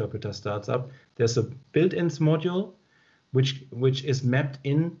Python interpreter starts up. There's a built-ins module which is mapped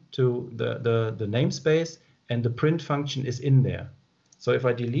into the namespace, and the print function is in there. So if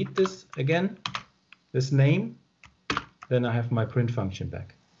I delete this again, this name, then I have my print function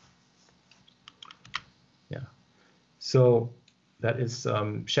back. Yeah. So that is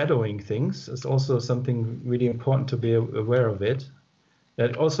shadowing things. It's also something really important to be aware of it.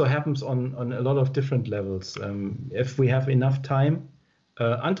 That also happens on a lot of different levels. If we have enough time,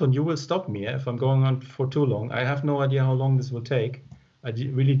 Anton, you will stop me if I'm going on for too long. I have no idea how long this will take. I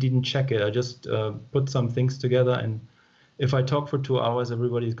really didn't check it. I just put some things together, and if I talk for 2 hours,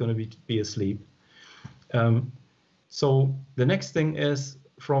 everybody's going to be asleep. So the next thing is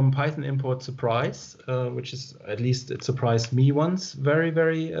from Python import surprise, which is, at least it surprised me once very,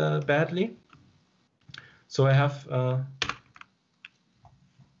 very badly. So I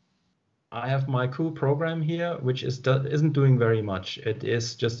have my cool program here, which isn't doing very much. It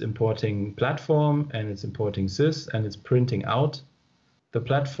is just importing platform, and it's importing sys, and it's printing out the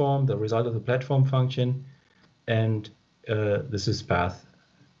platform, the result of the platform function, and this is path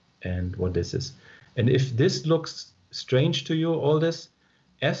and what this is. And if this looks strange to you, all this,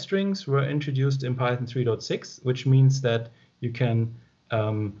 f-strings were introduced in Python 3.6, which means that you can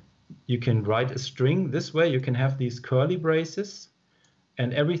write a string this way. You can have these curly braces,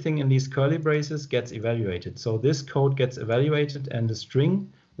 and everything in these curly braces gets evaluated. So this code gets evaluated, and the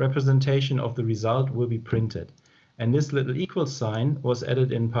string representation of the result will be printed. And this little equal sign was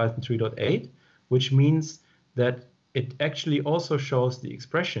added in Python 3.8, which means that it actually also shows the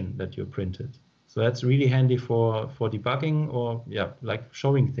expression that you printed. So that's really handy for debugging, or yeah, like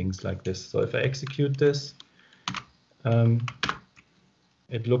showing things like this. So if I execute this,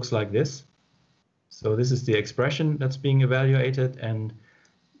 it looks like this. So this is the expression that's being evaluated, and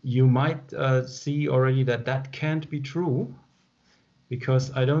you might see already that can't be true,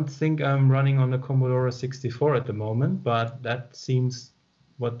 because I don't think I'm running on a Commodore 64 at the moment, but that seems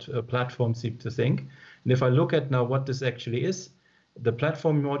what platforms seem to think. And if I look at now what this actually is, the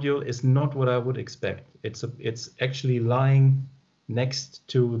platform module is not what I would expect. It's actually lying next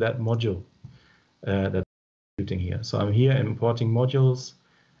to that module that I'm using here. So I'm here importing modules,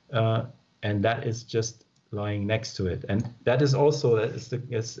 and that is just lying next to it. And that is also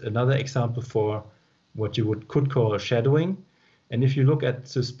is another example for what you could call shadowing. And if you look at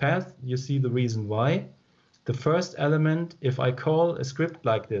syspath, you see the reason why. The first element, if I call a script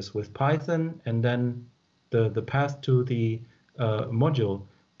like this with Python and then the path to the module,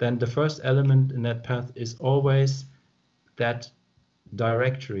 then the first element in that path is always that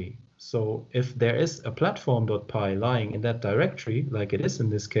directory. So if there is a platform.py lying in that directory, like it is in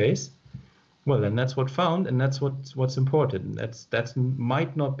this case, well, then that's what's found, and that's what's important. That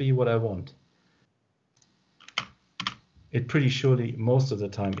might not be what I want. It pretty surely most of the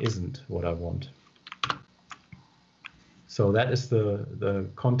time isn't what I want. So that is the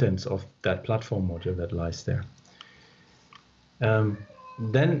contents of that platform module that lies there.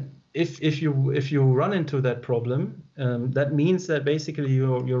 Then if you run into that problem, that means that basically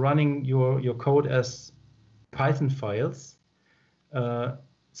you're running your code as Python files,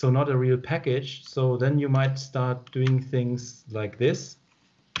 so not a real package. So then you might start doing things like this.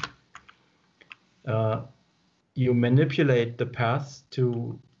 You manipulate the paths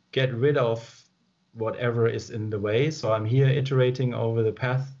to get rid of whatever is in the way. So I'm here iterating over the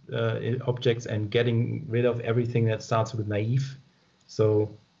path objects and getting rid of everything that starts with naive. So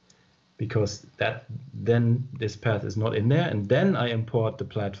because then this path is not in there, and then I import the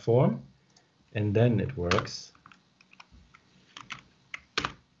platform, and then it works.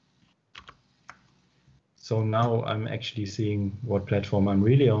 So now I'm actually seeing what platform I'm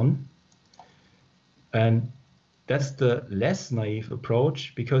really on. And that's the less naive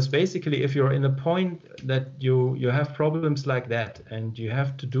approach, because basically if you're in a point that you have problems like that and you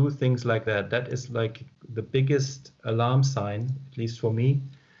have to do things like that, that is like the biggest alarm sign, at least for me,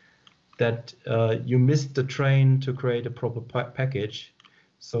 that you missed the train to create a proper package.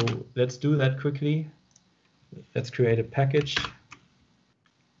 So let's do that quickly. Let's create a package.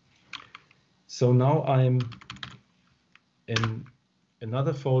 So now I'm in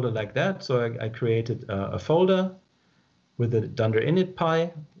another folder like that. So I created a folder with a dunder init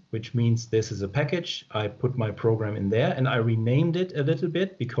py, which means this is a package. I put my program in there, and I renamed it a little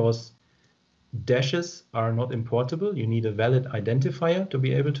bit because dashes are not importable. You need a valid identifier to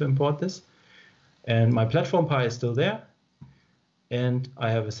be able to import this. And my platform py is still there. And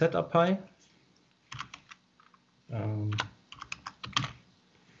I have a setup py.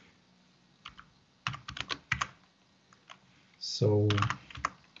 So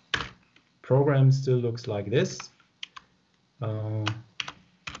program still looks like this.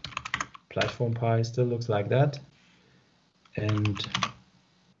 Platform py still looks like that. And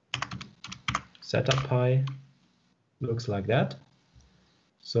setup py looks like that.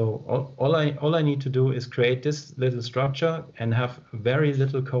 So all I need to do is create this little structure and have very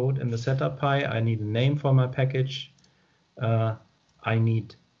little code in the setup py. I need a name for my package. I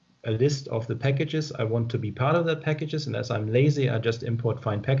need a list of the packages I want to be part of that packages, and as I'm lazy, I just import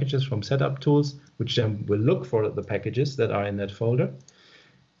find packages from setup tools, which then will look for the packages that are in that folder.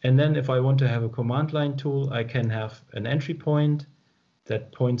 And then if I want to have a command line tool, I can have an entry point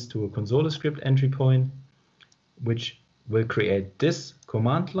that points to a console script entry point, which will create this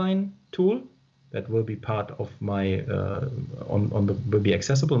command line tool that will be part of my will be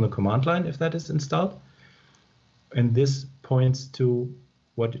accessible in the command line if that is installed. And this points to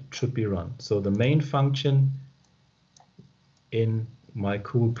what it should be run. So the main function in my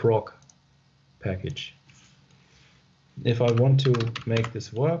cool proc package. If I want to make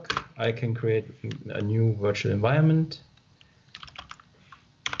this work, I can create a new virtual environment.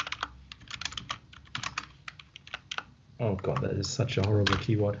 Oh God, that is such a horrible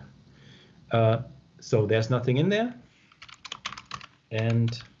keyword. So there's nothing in there.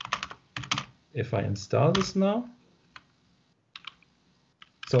 And if I install this now,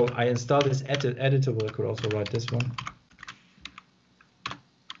 so I install this editable, I could also write this one.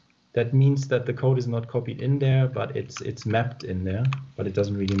 That means that the code is not copied in there, but it's mapped in there, but it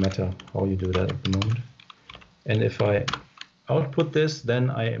doesn't really matter how you do that at the moment. And if I output this,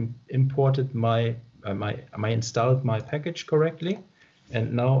 then I imported I installed my package correctly.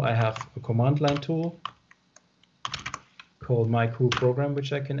 And now I have a command line tool called my cool program,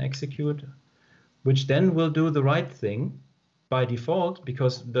 which I can execute, which then will do the right thing by default,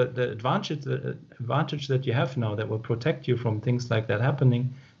 because the advantage that you have now that will protect you from things like that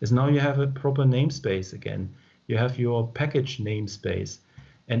happening is now you have a proper namespace again. you have your package namespace.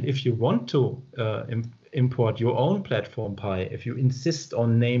 And if you want to import your own platform Pi, if you insist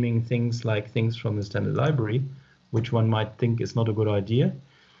on naming things like things from the standard library, which one might think is not a good idea,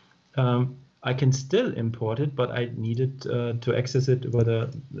 I can still import it, but I needed to access it via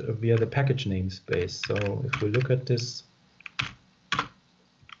the package namespace. So if we look at this,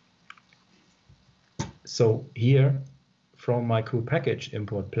 so here from my cool package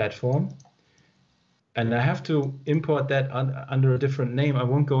import platform, and I have to import that under a different name. I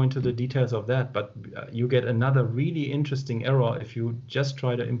won't go into the details of that, but you get another really interesting error if you just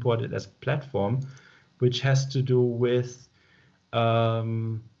try to import it as platform, which has to do with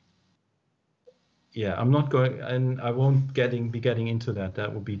yeah, I'm not going, and I won't be getting into that.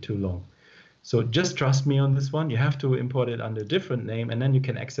 That would be too long. So just trust me on this one. You have to import it under a different name, and then you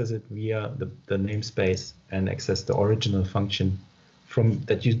can access it via the namespace and access the original function from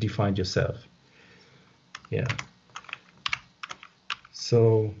that you defined yourself. Yeah.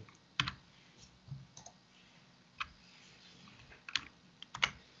 So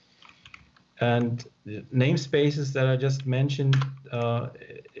and namespaces that I just mentioned,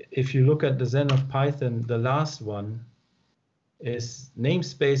 if you look at the Zen of Python, the last one is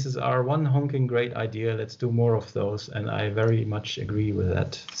namespaces are one honking great idea. Let's do more of those. And I very much agree with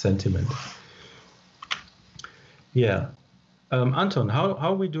that sentiment. Yeah. Anton, how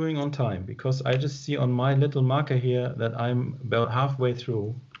are we doing on time? Because I just see on my little marker here that I'm about halfway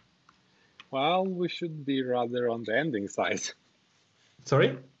through. Well, we should be rather on the ending side.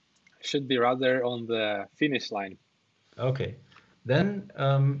 Sorry? Should be rather on the finish line. Okay. Then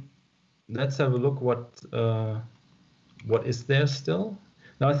let's have a look what is there still.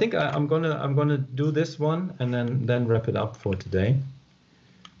 Now I think I'm gonna do this one and then wrap it up for today,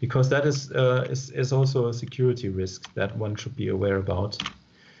 because that is also a security risk that one should be aware about,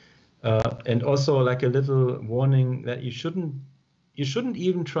 and also like a little warning that you shouldn't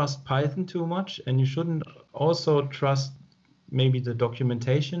even trust Python too much, and you shouldn't also trust maybe the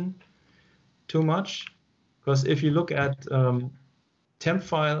documentation too much, because if you look at temp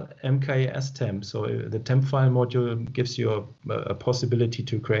file MKS temp, so the temp file module gives you a possibility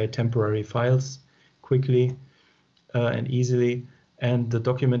to create temporary files quickly and easily. And the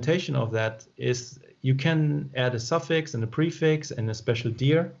documentation of that is you can add a suffix and a prefix and a special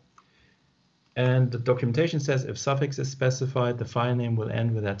dir. And the documentation says if suffix is specified, the file name will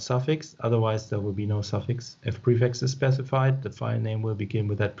end with that suffix. Otherwise, there will be no suffix. If prefix is specified, the file name will begin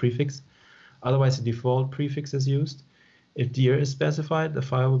with that prefix. Otherwise, the default prefix is used. If dir is specified, the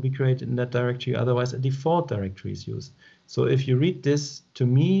file will be created in that directory. Otherwise, a default directory is used. So if you read this, to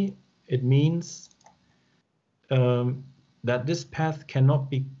me, it means that this path cannot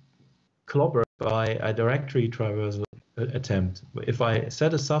be clobbered by a directory traversal attempt. If I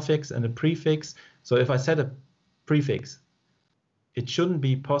set a suffix and a prefix, so if I set a prefix, it shouldn't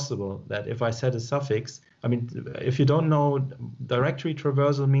be possible that if I set a suffix, I mean, if you don't know, directory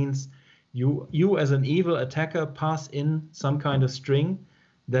traversal means you as an evil attacker pass in some kind of string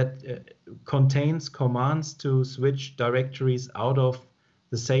that contains commands to switch directories out of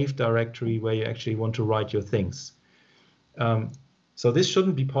the safe directory where you actually want to write your things. So this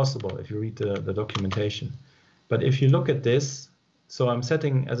shouldn't be possible if you read the documentation. But if you look at this, so I'm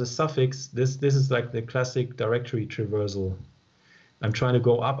setting as a suffix, this is like the classic directory traversal. I'm trying to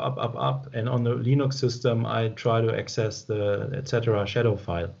go up, and on the Linux system, I try to access the etc. shadow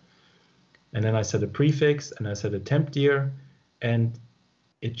file. And then I set a prefix and I set a temp dir, and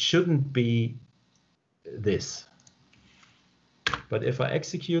it shouldn't be this. But if I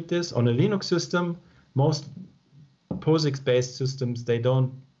execute this on a Linux system, most POSIX-based systems, they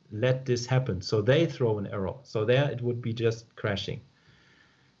don't let this happen. So they throw an error. So there it would be just crashing.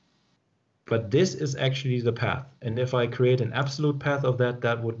 But this is actually the path. And if I create an absolute path of that,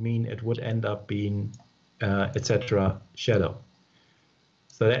 that would mean it would end up being etc. shadow.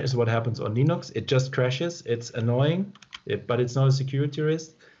 So that is what happens on Linux. It just crashes. It's annoying, but it's not a security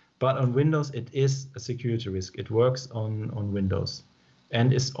risk. But on Windows, it is a security risk. It works on Windows.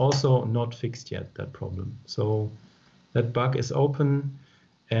 And it's also not fixed yet, that problem. So that bug is open,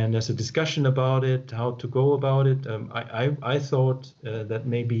 and there's a discussion about it, how to go about it. I thought that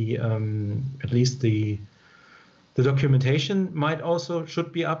maybe at least the documentation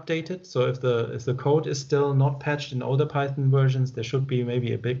should be updated. So if the code is still not patched in older Python versions, there should be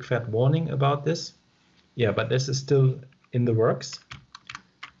maybe a big fat warning about this. Yeah, but this is still in the works.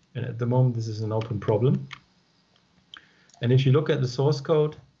 And at the moment, this is an open problem. And if you look at the source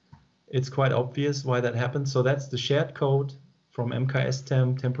code, it's quite obvious why that happens. So that's the shared code from MKS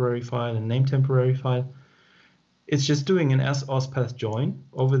temp, temporary file, and name temporary file. it's just doing an OSPath join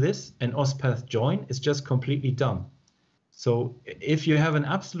over this, and OSPath join is just completely dumb. So if you have an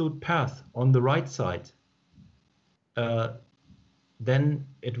absolute path on the right side, then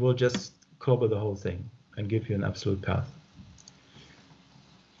it will just clobber the whole thing and give you an absolute path.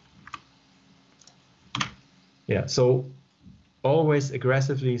 Yeah, so always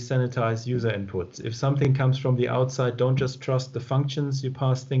aggressively sanitize user inputs. If something comes from the outside, don't just trust the functions you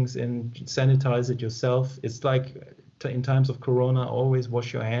pass things in, sanitize it yourself. It's like in times of Corona, always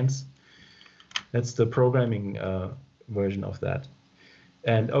wash your hands. That's the programming version of that.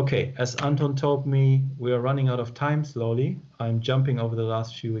 And okay, as Anton told me, we are running out of time slowly. I'm jumping over the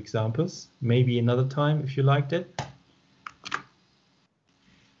last few examples, maybe another time if you liked it.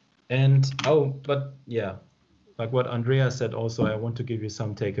 And oh, but yeah, like what Andrea said also, I want to give you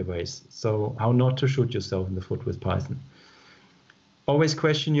some takeaways. So how not to shoot yourself in the foot with Python. Always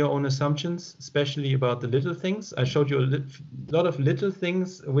question your own assumptions, especially about the little things. I showed you a lot of little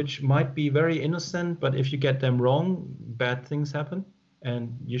things which might be very innocent, but if you get them wrong, bad things happen.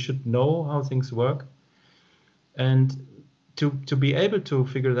 And you should know how things work. And to be able to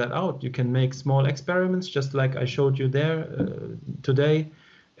figure that out, you can make small experiments, just like I showed you there today,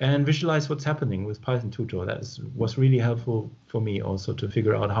 and visualize what's happening with Python tutor. That was really helpful for me also to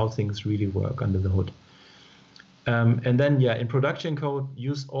figure out how things really work under the hood. And then, yeah, in production code,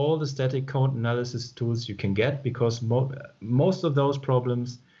 use all the static code analysis tools you can get, because most of those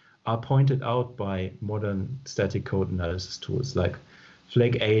problems are pointed out by modern static code analysis tools like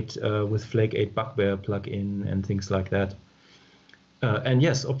Flake 8 with Flake 8 bugbear plugin and things like that. And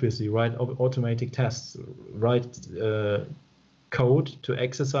yes, obviously, write automatic tests, write code to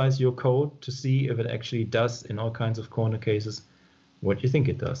exercise your code to see if it actually does in all kinds of corner cases what you think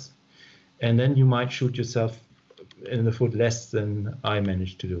it does. And then you might shoot yourself in the foot less than I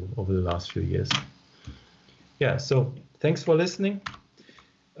managed to do over the last few years. Yeah, so thanks for listening.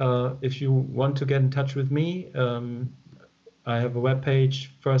 If you want to get in touch with me, I have a webpage,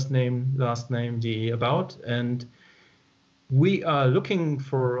 first name, last name, DE about, and we are looking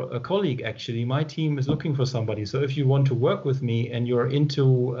for a colleague, actually. My team is looking for somebody. So if you want to work with me and you're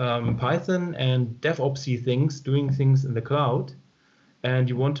into Python and DevOpsy things, doing things in the cloud, and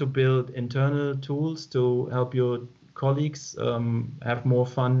you want to build internal tools to help your colleagues have more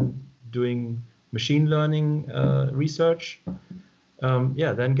fun doing machine learning research,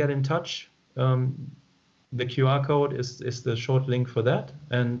 yeah, then get in touch. The QR code is the short link for that.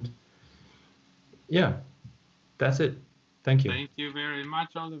 And yeah, that's it. Thank you. Thank you very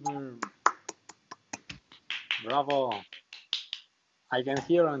much, Oliver. Bravo. I can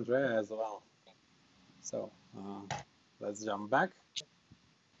hear Andrea as well. So let's jump back.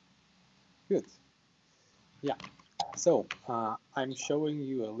 Good. Yeah. So I'm showing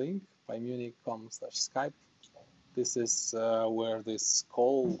you a link, pymunich.com/Skype. This is where this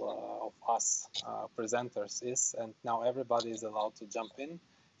call of us presenters is, and now everybody is allowed to jump in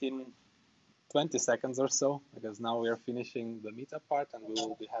 20 seconds or so, because now we are finishing the meetup part, and we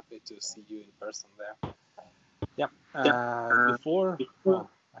will be happy to see you in person there. Yeah. Before, oh,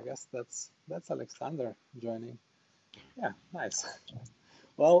 I guess that's Alexander joining. Yeah, nice.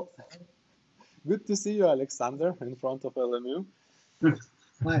 Well, good to see you, Alexander, in front of LMU.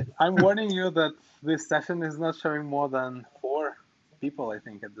 I'm warning you that this session is not showing more than 4 people, I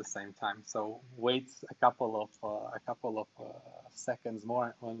think, at the same time. So wait a couple of seconds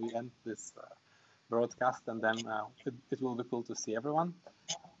more when we end this broadcast, and then it will be cool to see everyone.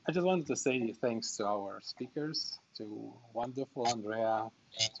 I just wanted to say thanks to our speakers, to wonderful Andrea,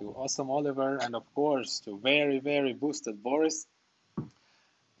 to awesome Oliver, and of course to very, very boosted Boris.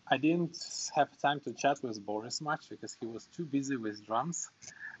 I didn't have time to chat with Boris much because he was too busy with drums.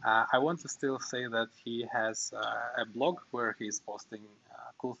 I want to still say that he has a blog where he's posting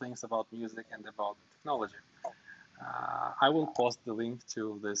cool things about music and about technology. I will post the link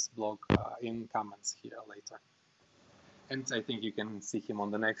to this blog in comments here later. And I think you can see him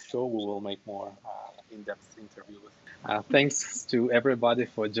on the next show. We will make more in-depth interview with him. Thanks to everybody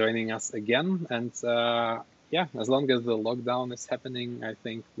for joining us again. And yeah, as long as the lockdown is happening, I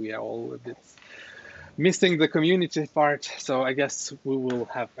think we are all a bit missing the community part. So I guess we will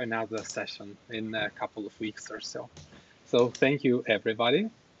have another session in a couple of weeks or so. So thank you, everybody.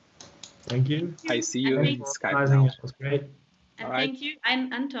 Thank you. I see you in Skype now. It was great. And thank you,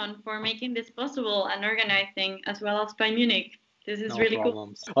 and Anton, for making this possible and organizing, as well as PyMunich. This is really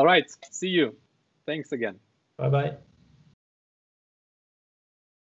cool. All right, see you. Thanks again. Bye-bye.